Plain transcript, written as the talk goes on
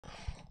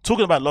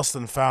Talking about lost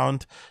and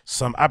found,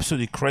 some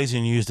absolutely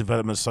crazy news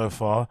developments so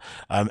far.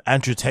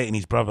 Andrew Tate and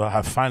his brother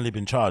have finally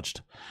been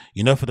charged.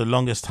 You know, for the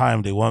longest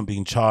time, they weren't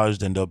being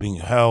charged and they were being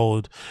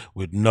held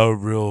with no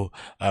real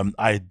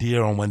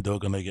idea on when they were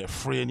going to get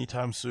free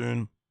anytime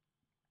soon.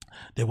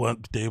 They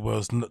weren't. There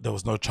was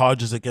no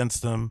charges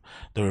against them.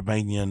 The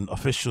Romanian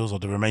officials or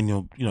the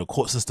Romanian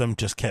court system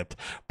just kept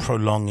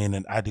prolonging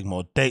and adding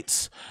more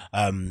dates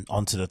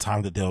onto the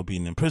time that they were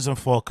being in prison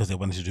for because they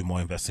wanted to do more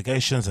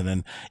investigations. And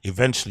then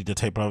eventually, the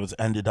Tate brothers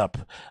ended up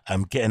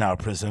getting out of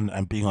prison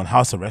and being on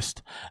house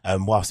arrest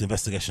whilst the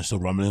investigation is still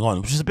rumbling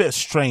on, which is a bit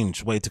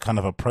strange way to kind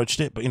of approach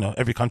it. But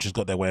every country's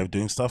got their way of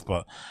doing stuff.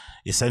 But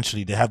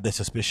essentially, they have their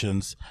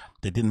suspicions.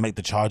 They didn't make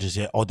the charges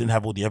yet, or didn't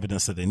have all the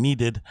evidence that they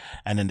needed,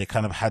 and then they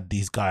kind of had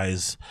these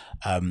guys,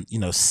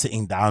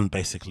 sitting down,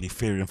 basically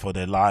fearing for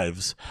their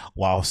lives,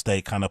 whilst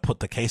they kind of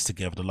put the case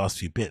together. The last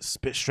few bits,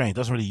 bit strange.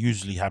 Doesn't really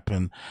usually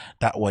happen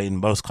that way in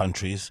most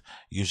countries.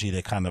 Usually,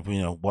 they kind of,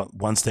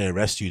 once they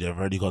arrest you, they've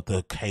already got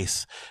the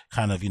case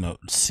kind of,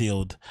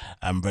 sealed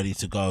and ready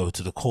to go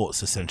to the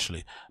courts,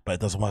 essentially. But it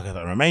doesn't work like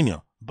that in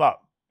Romania. But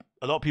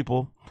a lot of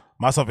people,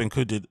 myself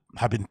included,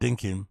 have been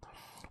thinking,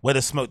 where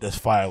there's smoke, there's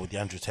fire with the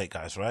Andrew Tate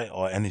guys, right?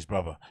 And his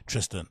brother,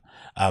 Tristan.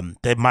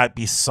 There might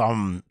be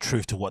some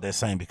truth to what they're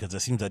saying because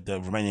it seems like the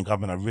Romanian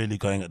government are really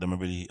going at them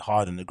really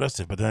hard and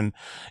aggressive. But then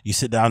you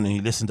sit down and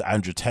you listen to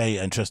Andrew Tate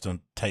and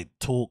Tristan Tate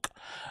talk.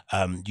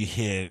 You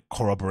hear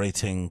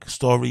corroborating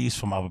stories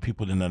from other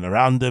people in and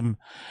around them.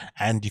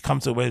 And you come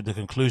to away with the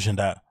conclusion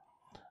that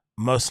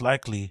most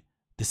likely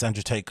this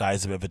Andrew Tate guy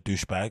is a bit of a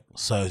douchebag.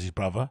 So is his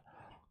brother.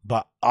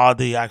 But are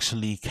they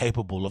actually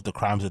capable of the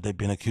crimes that they've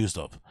been accused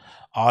of?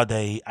 Are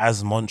they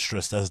as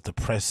monstrous as the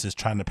press is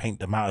trying to paint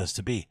them out as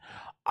to be?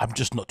 I'm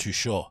just not too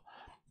sure.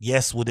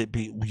 Yes, would it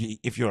be,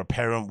 if you're a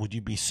parent, would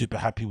you be super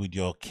happy with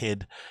your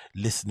kid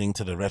listening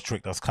to the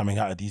rhetoric that's coming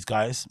out of these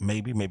guys?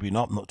 Maybe, maybe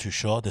not too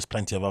sure. There's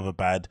plenty of other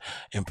bad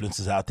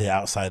influences out there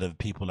outside of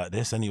people like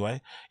this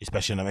anyway,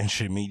 especially in the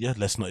mainstream media.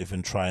 Let's not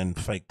even try and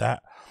fake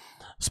that.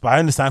 So I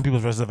understand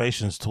people's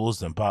reservations towards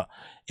them, but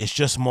it's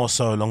just more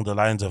so along the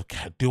lines of,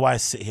 do I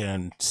sit here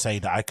and say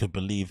that I could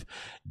believe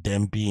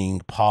them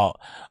being part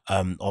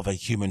of a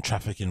human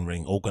trafficking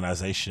ring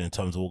organization in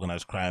terms of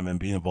organized crime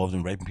and being involved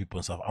in raping people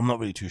and stuff? I'm not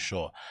really too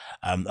sure.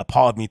 A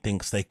part of me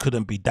thinks they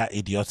couldn't be that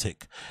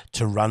idiotic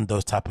to run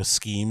those type of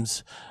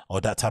schemes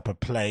or that type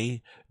of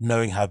play,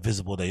 knowing how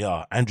visible they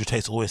are. Andrew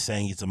Tate's always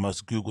saying he's the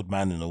most Googled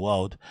man in the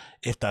world.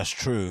 If that's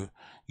true,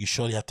 you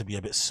surely have to be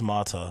a bit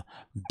smarter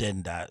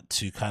than that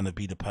to kind of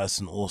be the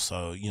person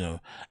also,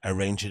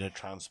 arranging a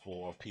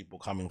transport of people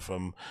coming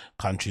from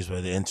countries where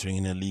they're entering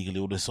in illegally,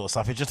 all this sort of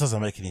stuff. It just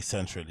doesn't make any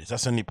sense, really.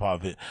 That's the only part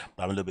of it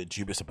that I'm a little bit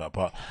dubious about.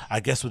 But I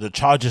guess with the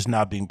charges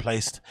now being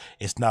placed,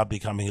 it's now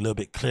becoming a little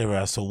bit clearer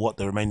as to what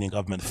the Romanian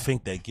government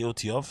think they're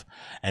guilty of.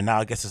 And now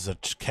I guess it's a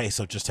case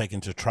of just taking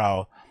to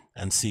trial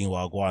and seeing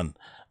what go on.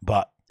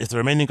 But if the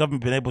Romanian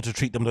government been able to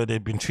treat them the way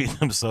they've been treating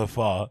them so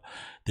far,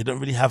 they don't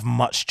really have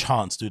much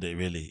chance, do they,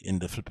 really, in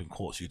the flipping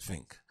courts, you'd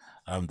think,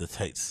 the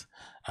Tates.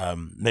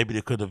 Maybe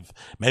they could have,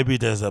 maybe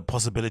there's a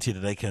possibility that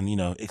they can,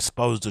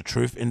 expose the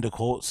truth in the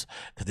courts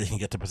because they can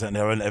get to present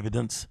their own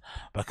evidence.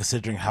 But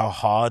considering how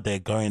hard they're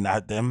going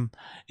at them,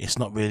 it's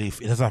not really,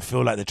 it doesn't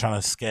feel like they're trying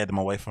to scare them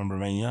away from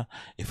Romania.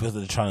 It feels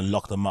like they're trying to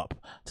lock them up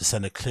to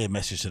send a clear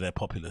message to their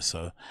populace.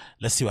 So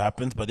let's see what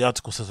happens. But the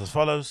article says as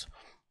follows.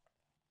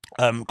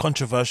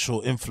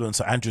 Controversial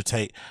influencer Andrew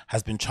Tate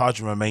has been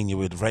charged in Romania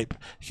with rape,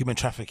 human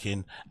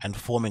trafficking, and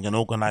forming an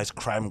organized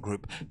crime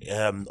group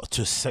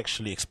to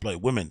sexually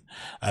exploit women.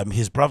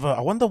 His brother,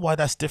 I wonder why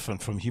that's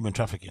different from human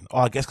trafficking.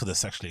 Oh, I guess because they're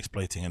sexually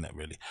exploiting, isn't it,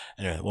 really?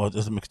 Anyway, well,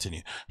 let me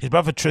continue. His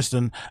brother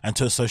Tristan and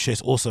two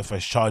associates also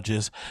face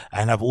charges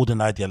and have all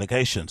denied the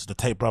allegations. The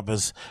Tate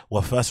brothers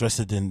were first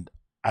arrested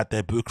at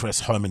their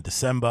Bucharest home in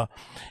December.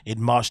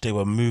 In March, they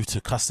were moved to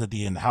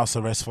custody and house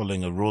arrest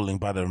following a ruling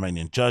by the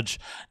Romanian judge.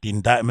 The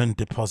indictment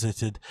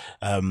deposited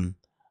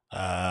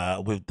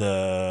with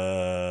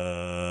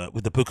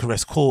the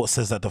Bucharest court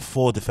says that the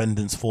four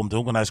defendants formed an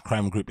organized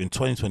crime group in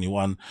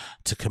 2021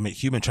 to commit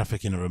human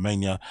trafficking in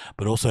Romania,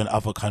 but also in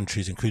other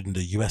countries, including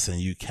the US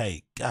and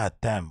UK. God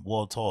damn,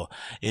 world tour.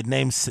 It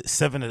names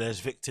 7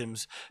 alleged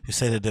victims who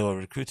say that they were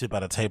recruited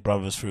by the Tate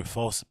brothers through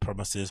false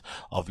promises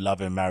of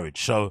love and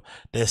marriage. So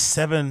there's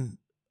 7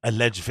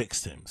 alleged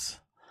victims.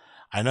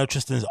 I know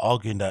Tristan's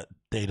arguing that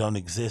they don't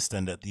exist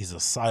and that these are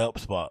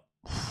psyops, but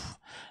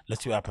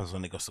let's see what happens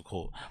when it goes to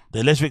court.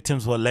 The alleged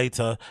victims were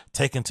later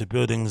taken to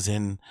buildings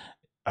in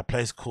a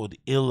place called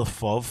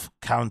Ilfov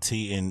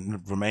County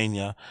in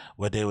Romania,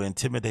 where they were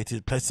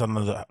intimidated, placed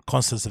under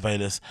constant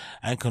surveillance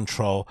and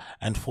control,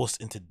 and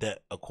forced into debt,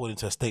 according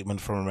to a statement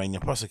from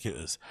Romanian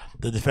prosecutors.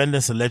 The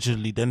defendants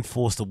allegedly then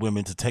forced the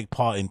women to take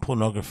part in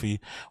pornography,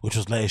 which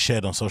was later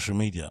shared on social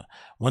media.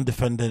 One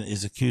defendant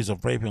is accused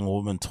of raping a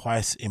woman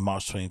twice in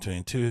March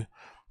 2022.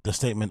 The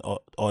statement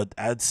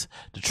adds,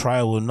 the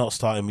trial will not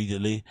start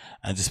immediately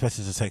and is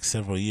expected to take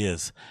several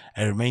years.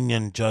 A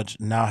Romanian judge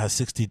now has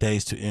 60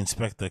 days to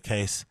inspect the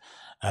case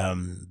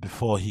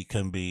before he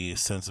can be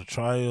sent to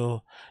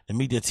trial. The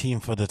media team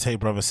for the Tate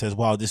brothers says,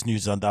 while this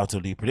news is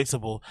undoubtedly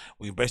predictable,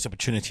 we embrace the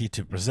opportunity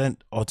to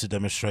present or to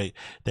demonstrate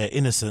their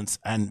innocence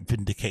and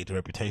vindicate their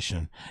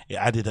reputation. It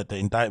added that the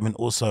indictment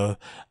also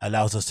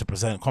allows us to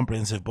present a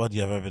comprehensive body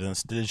of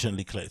evidence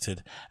diligently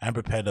collected and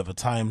prepared over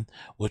time,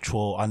 which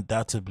will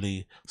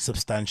undoubtedly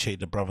substantiate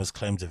the brothers'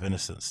 claims of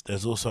innocence.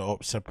 There's also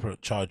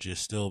separate charges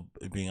still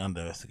being under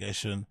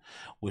investigation,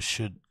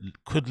 which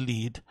could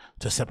lead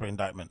to a separate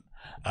indictment,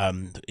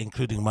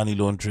 including money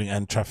laundering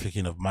and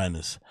trafficking of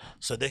minors.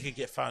 So they could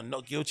get found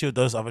not guilty of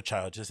those other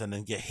charges and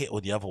then get hit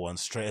with the other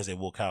ones straight as they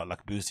walk out,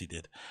 like Boosie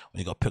did when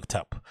he got picked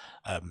up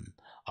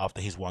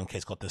after his one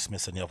case got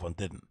dismissed and the other one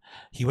didn't.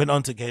 He went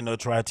on to gain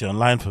notoriety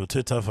online from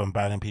Twitter from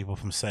banning people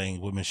from saying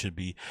women should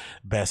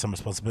bear some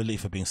responsibility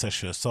for being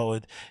sexually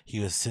assaulted.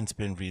 He has since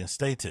been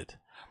reinstated.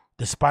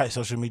 Despite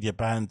social media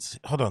bans,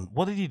 hold on,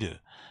 what did he do?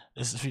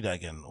 Let's read that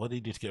again. What did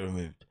he do to get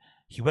removed?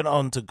 He went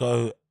on to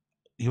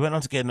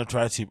get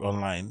notoriety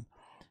online.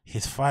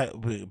 His fight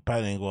with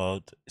banning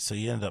world, so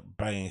he ended up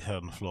banging his head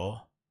on the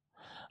floor.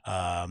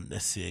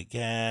 Let's see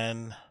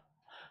again.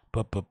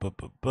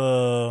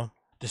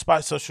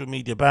 Despite social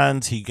media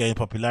bans, he gained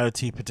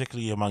popularity,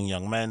 particularly among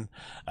young men,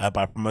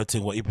 by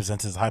promoting what he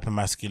presents as a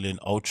hyper-masculine,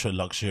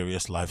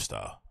 ultra-luxurious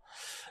lifestyle.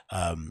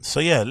 So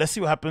yeah, let's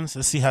see what happens.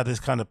 Let's see how this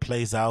kind of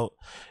plays out.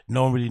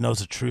 No one really knows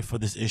the truth for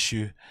this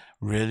issue,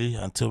 really,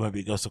 until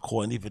maybe it goes to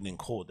court. And even in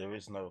court, there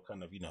is no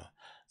kind of,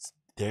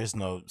 there is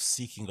no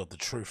seeking of the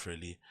truth,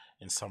 really,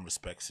 in some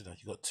respects.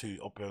 You've got two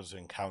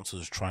opposing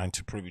counsels trying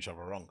to prove each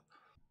other wrong.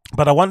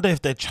 But I wonder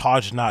if they're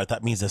charged now, if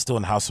that means they're still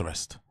in house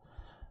arrest.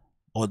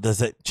 Or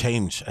does it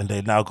change and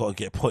they now got to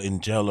get put in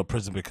jail or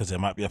prison because there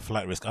might be a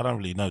flight risk? I don't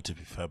really know, to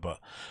be fair, but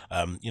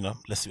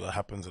let's see what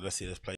happens and let's see this play.